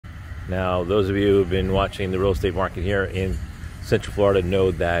Now, those of you who've been watching the real estate market here in Central Florida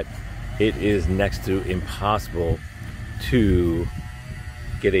know that it is next to impossible to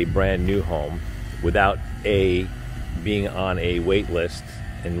get a brand new home without A, being on a wait list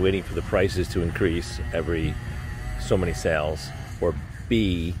and waiting for the prices to increase every so many sales, or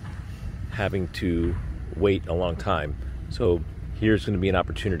B, having to wait a long time. So here's going to be an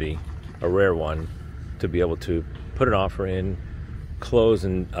opportunity, a rare one, to be able to put an offer in, close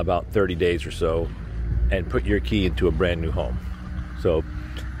in about 30 days or so, and put your key into a brand new home. So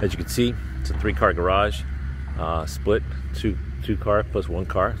as you can see, it's a 3-car garage, split, two car plus 1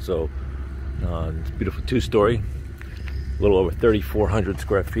 car. So it's a beautiful 2-story, a little over 3,400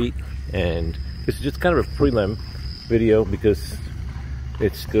 square feet. And this is just kind of a prelim video because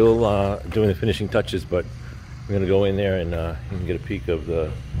it's still doing the finishing touches, but we're gonna go in there and you can get a peek of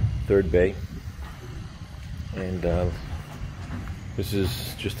the 3rd bay. And this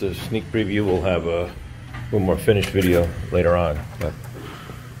is just a sneak preview. We'll have a little more finished video later on, but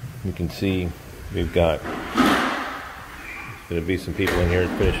you can see we've got, there's gonna be some people in here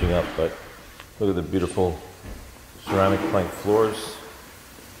finishing up, but look at the beautiful ceramic plank floors. So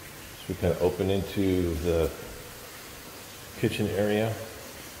we kind of open into the kitchen area.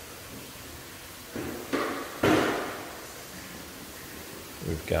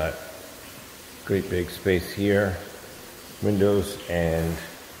 We've got great big space here, windows, and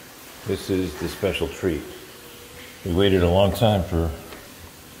this is the special treat. We waited a long time for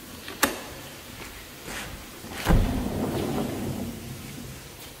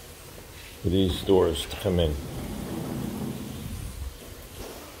these doors to come in.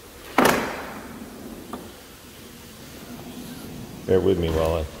 Bear with me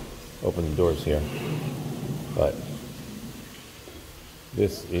while I open the doors here. But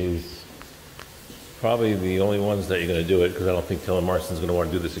this is probably the only ones that you're going to do it, because I don't think Taylor Morrison's going to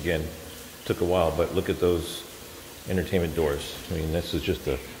want to do this again. It took a while, but look at those entertainment doors. I mean, this is just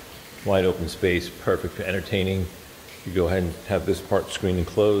a wide open space, perfect for entertaining. You go ahead and have this part screened and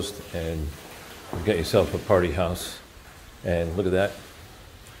closed, and you've got yourself a party house. And look at that,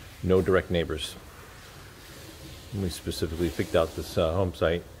 no direct neighbors. We specifically picked out this home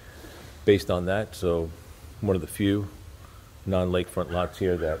site based on that, so one of the few non-lakefront lots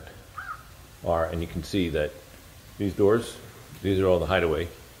here that are, and you can see that these doors, these are all the hideaway,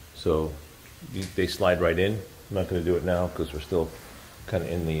 so they slide right in. I'm not going to do it now because we're still kind of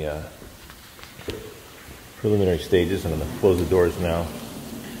in the preliminary stages. I'm going to close the doors now.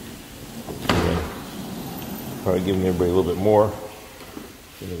 Probably giving everybody a little bit more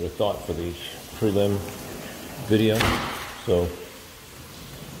of a thought for the prelim video. So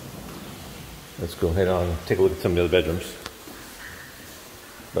let's go ahead on take a look at some of the other bedrooms.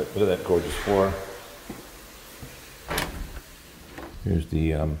 But look at that gorgeous floor. Here's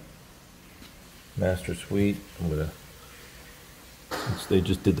the master suite. Since they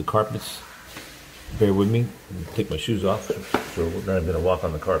just did the carpets, bear with me. I'm gonna take my shoes off, so we're not going to walk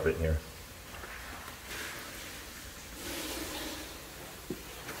on the carpet here.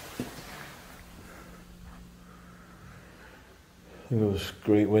 Look at those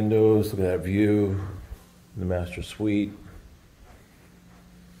great windows. Look at that view. The master suite.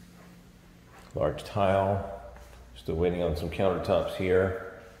 Large tile. Still waiting on some countertops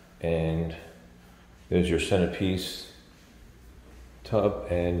here. And there's your centerpiece tub.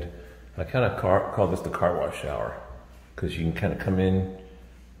 And I kind of call this the car wash shower, because you can kind of come in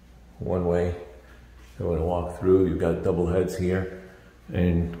one way and when I walk through, you've got double heads here,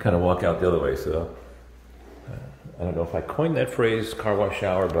 and kind of walk out the other way. So I don't know if I coined that phrase, car wash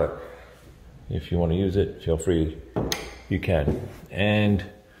shower, but if you want to use it, feel free, you can. And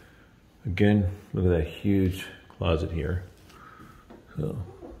again, look at that huge closet here. So,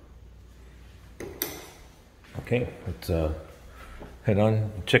 okay, let's head on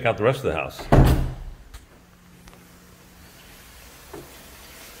and check out the rest of the house.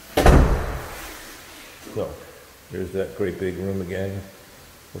 So, here's that great big room again.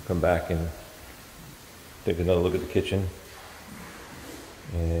 We'll come back and take another look at the kitchen.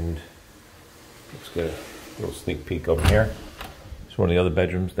 And let's get a little sneak peek over here. It's one of the other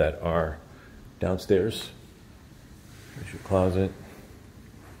bedrooms that are downstairs. There's your closet.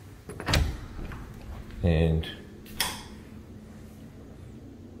 And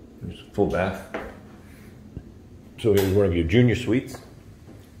there's a full bath. So here's one of your junior suites.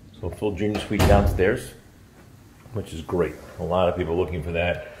 So a full junior suite downstairs, which is great. A lot of people are looking for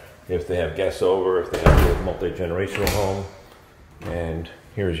that if they have guests over, if they have a multi-generational home. And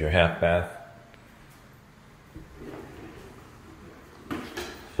here's your half bath.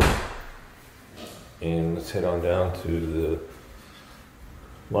 And let's head on down to the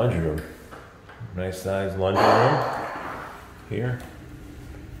laundry room. Nice size laundry room here.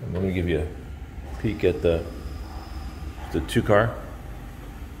 I'm going to give you a peek at the 2-car.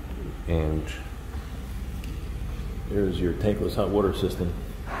 And there's your tankless hot water system.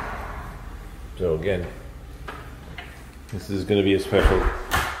 So again, this is going to be a special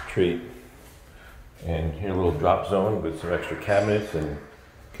treat. And here a little drop zone with some extra cabinets and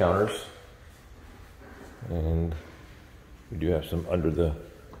counters. And we do have some under the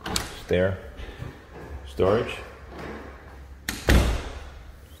stair storage.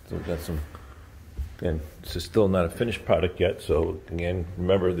 Still got some, again, this is still not a finished product yet, so again,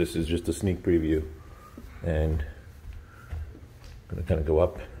 remember this is just a sneak preview. And I'm gonna kind of go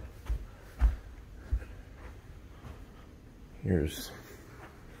up. Here's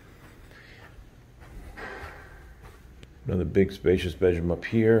another big spacious bedroom up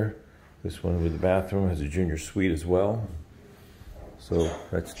here. This one with the bathroom has a junior suite as well. So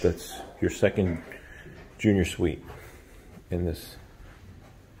that's your second junior suite in this.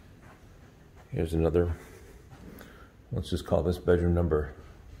 Here's another, let's just call this bedroom number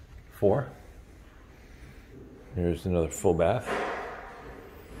 4. Here's another full bath.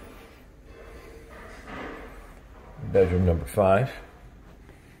 Bedroom number 5.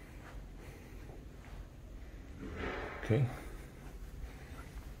 Okay.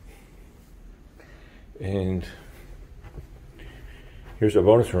 And here's our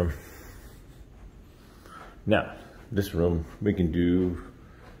bonus room. Now, this room, we can do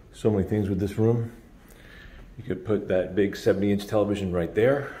so many things with this room. You could put that big 70-inch television right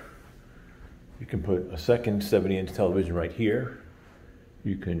there. You can put a second 70-inch television right here.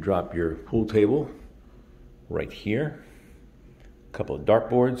 You can drop your pool table right here. A couple of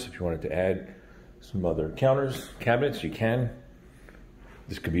dartboards if you wanted to add some other counters, cabinets, you can.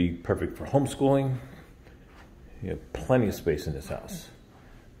 This could be perfect for homeschooling. You have plenty of space in this house.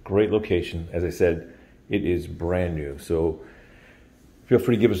 Great location. As I said, it is brand new. So feel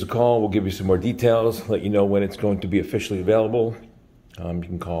free to give us a call. We'll give you some more details, let you know when it's going to be officially available. You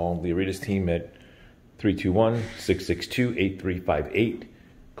can call the Aretas team at 321-662-8358.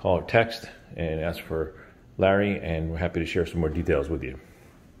 Call or text and ask for Larry, and we're happy to share some more details with you.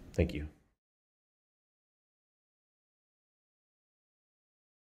 Thank you.